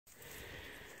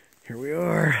Here we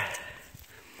are,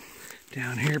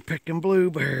 down here picking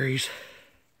blueberries.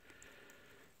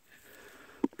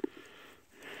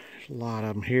 There's a lot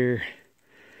of them here.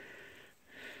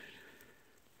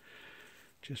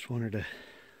 Just wanted to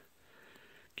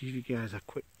give you guys a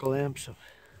quick glimpse of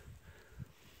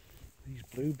these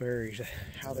blueberries,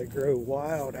 how they grow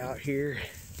wild out here.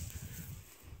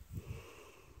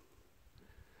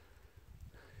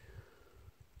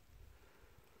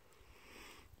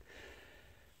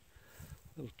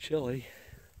 A little chilly.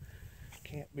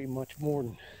 Can't be much more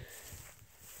than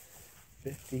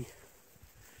 50,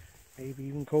 maybe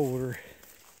even colder.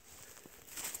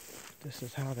 This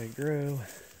is how they grow.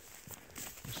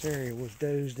 This area was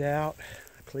dozed out,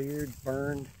 cleared,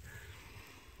 burned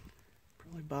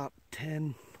probably about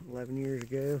 10, 11 years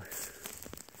ago.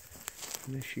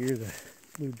 And this year the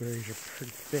blueberries are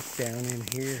pretty thick down in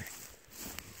here.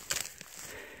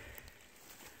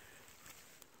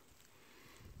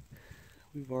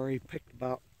 We've already picked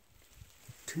about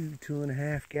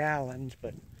 2.5 gallons,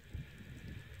 but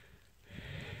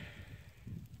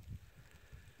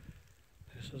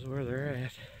this is where they're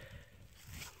at.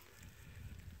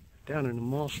 Down in the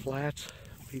moss flats,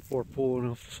 people are pulling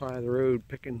off the side of the road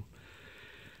picking,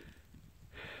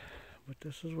 but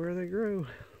this is where they grow.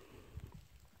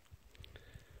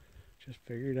 Just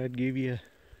figured I'd give you a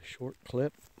short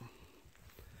clip.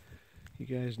 You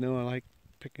guys know I like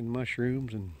picking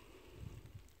mushrooms and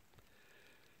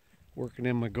working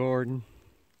in my garden,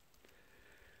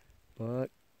 but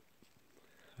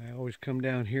I always come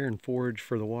down here and forage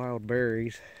for the wild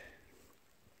berries.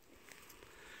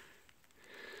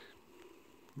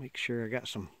 Make sure I got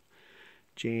some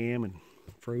jam and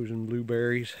frozen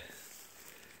blueberries.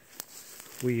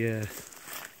 We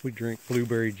drink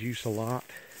blueberry juice a lot.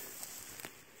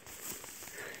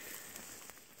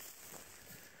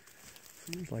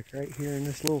 Seems like right here in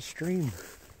this little stream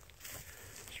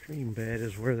bed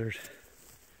is where there's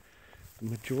the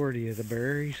majority of the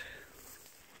berries.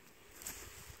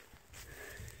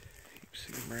 You can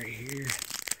see them right here.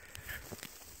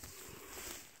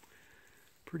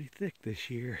 Pretty thick this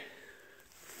year.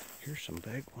 Here's some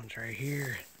big ones right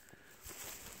here.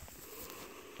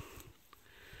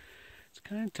 It's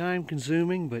kind of time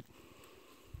consuming, but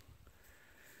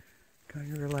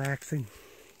kind of relaxing.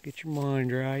 Get your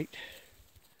mind right.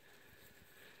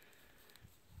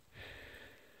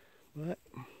 But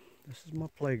this is my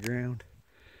playground.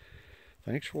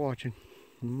 Thanks for watching.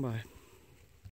 Bye.